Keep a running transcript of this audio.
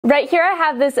Right here I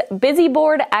have this Busy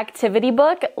Board activity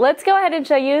book. Let's go ahead and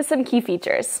show you some key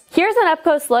features. Here's an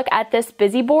up-close look at this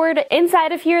Busy Board.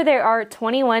 Inside of here there are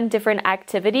 21 different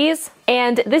activities,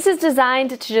 and this is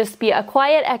designed to just be a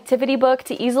quiet activity book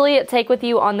to easily take with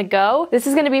you on the go. This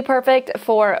is going to be perfect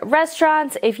for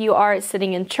restaurants, if you are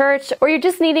sitting in church, or you're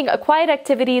just needing a quiet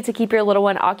activity to keep your little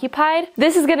one occupied.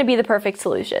 This is going to be the perfect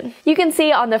solution. You can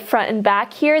see on the front and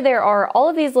back here there are all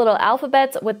of these little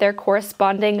alphabets with their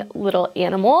corresponding little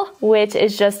animal, which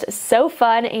is just so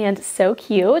fun and so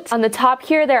cute. On the top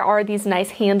here there are these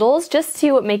nice handles just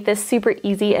to make this super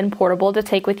easy and portable to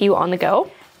take with you on the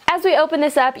go. As we open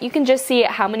this up, you can just see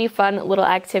how many fun little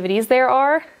activities there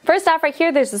are. First off, right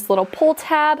here, there's this little pull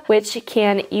tab, which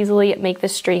can easily make the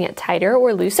string tighter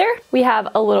or looser. We have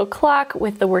a little clock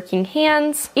with the working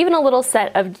hands, even a little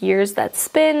set of gears that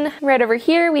spin. Right over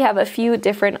here, we have a few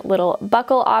different little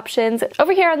buckle options.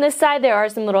 Over here on this side, there are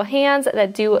some little hands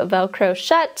that do Velcro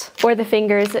shut, or the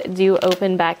fingers do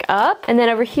open back up. And then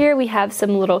over here, we have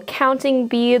some little counting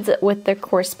beads with their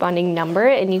corresponding number,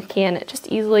 and you can just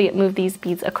easily move these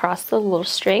beads across the little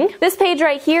string. This page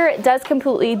right here does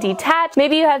completely detach.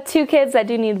 Maybe you have two kids that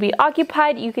do need to be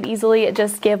occupied. You could easily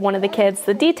just give one of the kids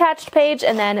the detached page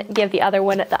and then give the other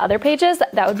one the other pages.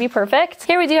 That would be perfect.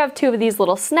 Here we do have two of these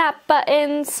little snap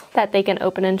buttons that they can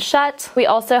open and shut. We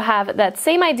also have that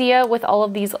same idea with all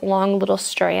of these long little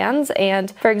strands, and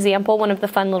for example, one of the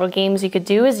fun little games you could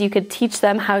do is you could teach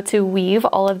them how to weave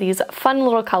all of these fun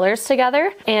little colors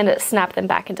together and snap them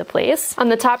back into place. On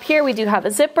the top here we do have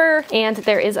a zipper, and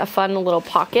there is a fun little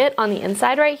pocket on the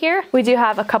inside right here. We do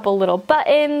have a couple little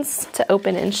buttons to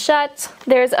open and shut.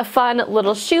 There's a fun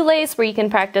little shoelace where you can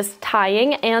practice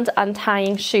tying and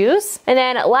untying shoes. And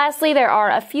then lastly, there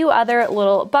are a few other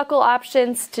little buckle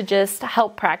options to just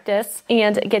help practice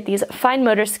and get these fine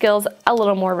motor skills a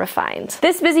little more refined.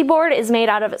 This Busy Board is made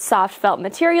out of soft felt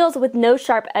materials with no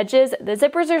sharp edges. The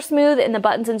zippers are smooth and the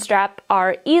buttons and strap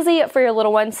are easy for your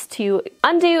little ones to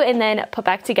undo and then put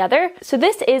back together. So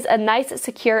this is a nice,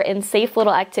 secure, and safe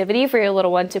little activity for your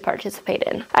little one to participate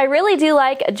in. I really do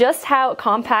like just how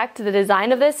compact the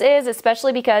design of this is,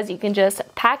 especially because you can just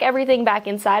pack everything back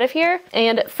inside of here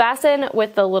and fasten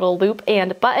with the little loop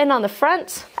and button on the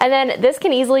front. And then this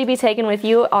can easily be taken with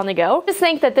you on the go. Just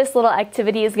think that this little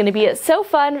activity is going to be so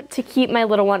fun to keep my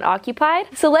little one occupied.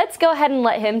 So let's go ahead and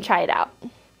let him try it out.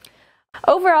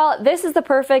 Overall, this is the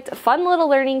perfect fun little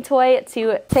learning toy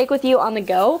to take with you on the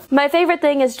go. My favorite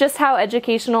thing is just how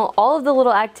educational all of the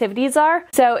little activities are.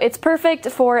 So it's perfect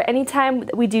for any time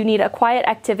we do need a quiet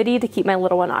activity to keep my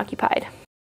little one occupied.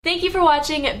 Thank you for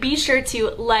watching. Be sure to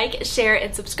like, share,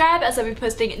 and subscribe as I'll be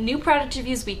posting new product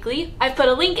reviews weekly. I've put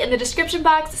a link in the description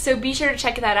box, so be sure to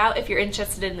check that out if you're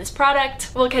interested in this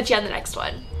product. We'll catch you on the next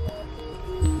one.